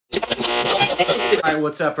Alright,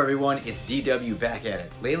 what's up everyone? It's DW back at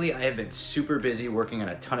it. Lately I have been super busy working on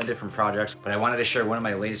a ton of different projects, but I wanted to share one of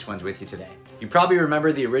my latest ones with you today. You probably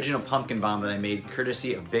remember the original pumpkin bomb that I made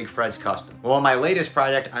courtesy of Big Fred's Custom. Well, in my latest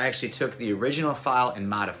project, I actually took the original file and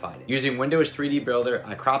modified it. Using Windows 3D Builder,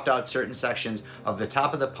 I cropped out certain sections of the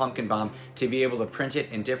top of the pumpkin bomb to be able to print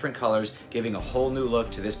it in different colors, giving a whole new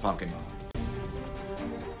look to this pumpkin bomb.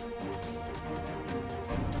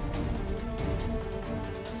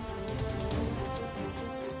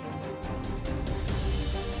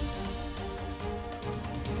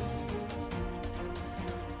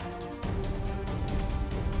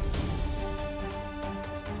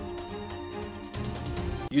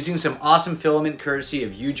 Using some awesome filament courtesy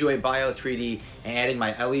of ujoybio3d and adding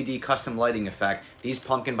my LED custom lighting effect, these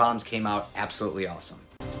pumpkin bombs came out absolutely awesome.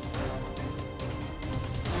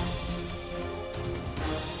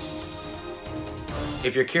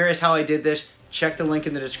 If you're curious how I did this, check the link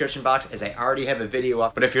in the description box as I already have a video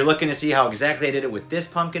up. But if you're looking to see how exactly I did it with this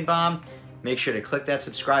pumpkin bomb, make sure to click that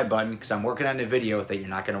subscribe button because I'm working on a video that you're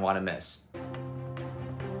not going to want to miss.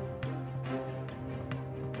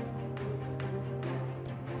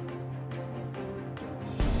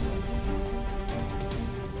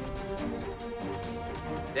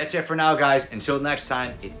 That's it for now, guys. Until next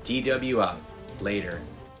time, it's DW out. Later.